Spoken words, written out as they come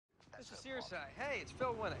Mr. Searside, hey, it's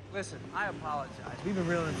Phil Winnick. Listen, I apologize. We've been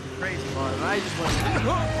reeling in some crazy blood, and I just want to...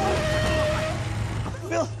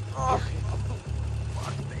 Phil! Oh.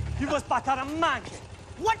 You must bat at a monkey!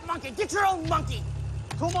 What monkey? Get your own monkey!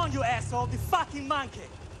 Come on, you asshole, the fucking monkey!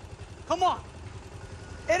 Come on!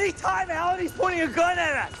 Anytime, Alan, he's pointing a gun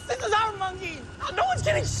at us! This is our monkey! No one's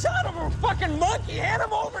getting shot over a fucking monkey! Hand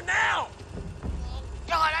him over now! Oh,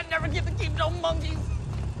 God, I'd never get to keep no monkeys!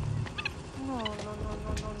 No.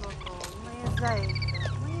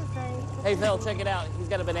 Hey, Phil, check it out. He's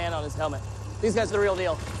got a banana on his helmet. These guys are the real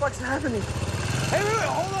deal. What's happening? Hey, wait,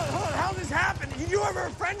 hold on. How did this happen? You know who her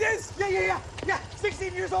friend is? Yeah.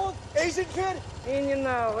 16 years old, Asian kid. And you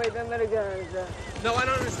know, wait, that better go. No, I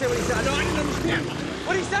don't understand what he said. No, I didn't understand.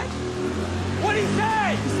 What'd he say? What'd he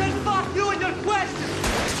say? He said, fuck you and your question!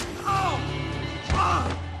 Oh!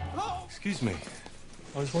 Excuse me.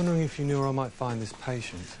 I was wondering if you knew where I might find this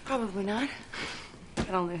patient. Probably not. I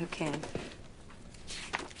don't know who can.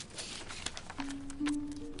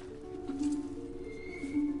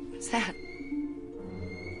 What's that?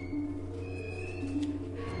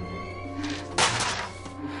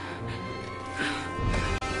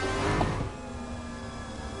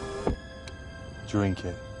 Drink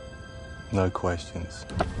it. No questions.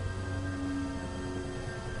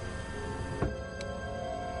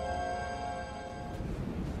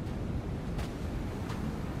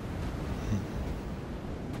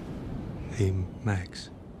 Hey, Max.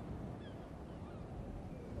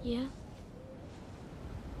 Yeah?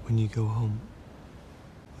 When you go home,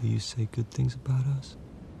 will you say good things about us?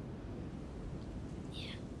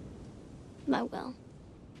 Yeah. I will.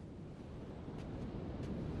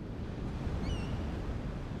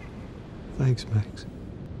 Thanks, Max.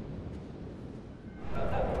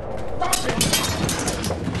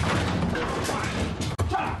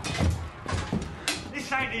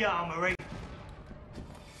 This ain't the armory.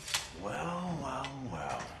 Well.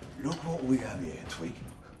 Look what we have here, Twig.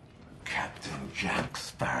 Captain Jack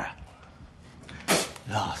Sparrow.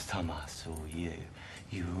 Last time I saw you,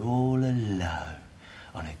 you were all alone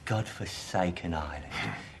on a godforsaken island,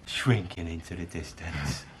 shrinking into the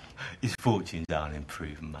distance. His fortunes aren't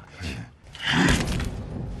improving much.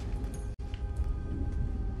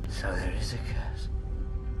 So there is a curse.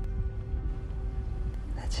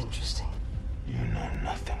 That's interesting. You know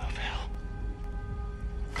nothing of hell.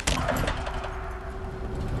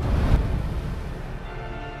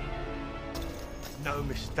 No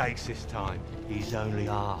mistakes this time. He's only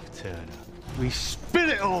half-turner. We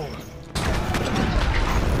spill it all!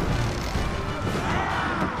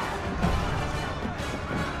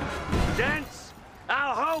 Gents,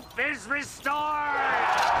 our hope is restored!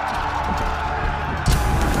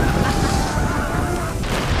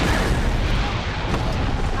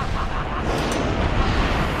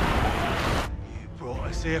 Brought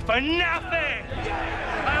us here for nothing!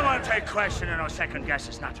 I won't take questioning or second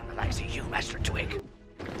guesses, not to the lazy you, Master Twig.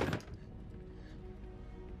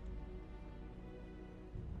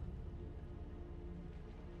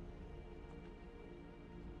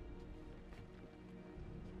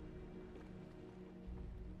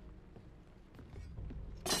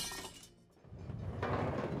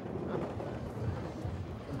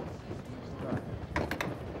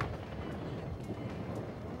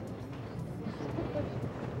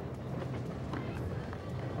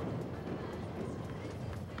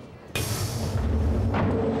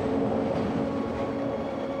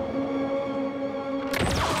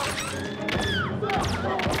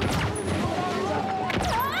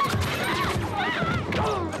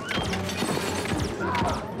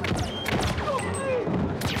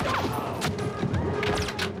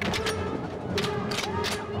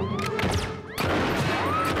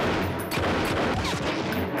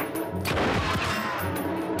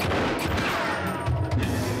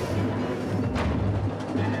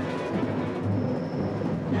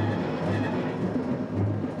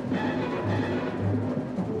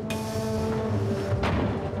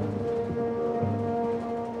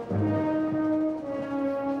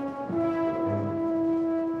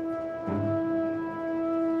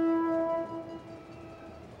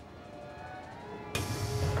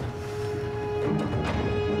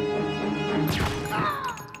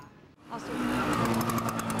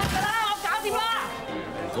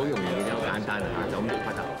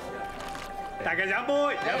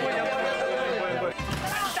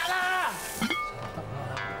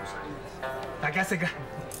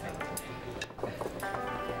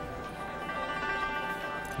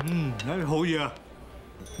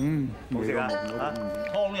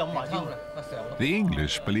 The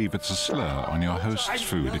English believe it's a slur on your host's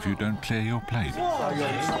food if you don't clear your plate.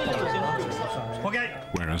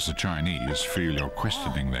 Whereas the Chinese feel you're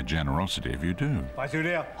questioning their generosity if you do.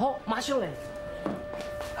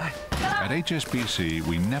 At HSBC,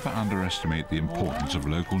 we never underestimate the importance of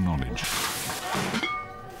local knowledge.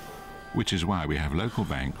 Which is why we have local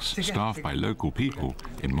banks staffed by local people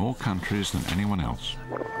in more countries than anyone else.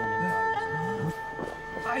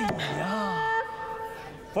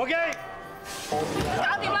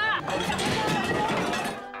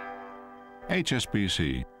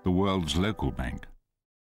 HSBC, the world's local bank.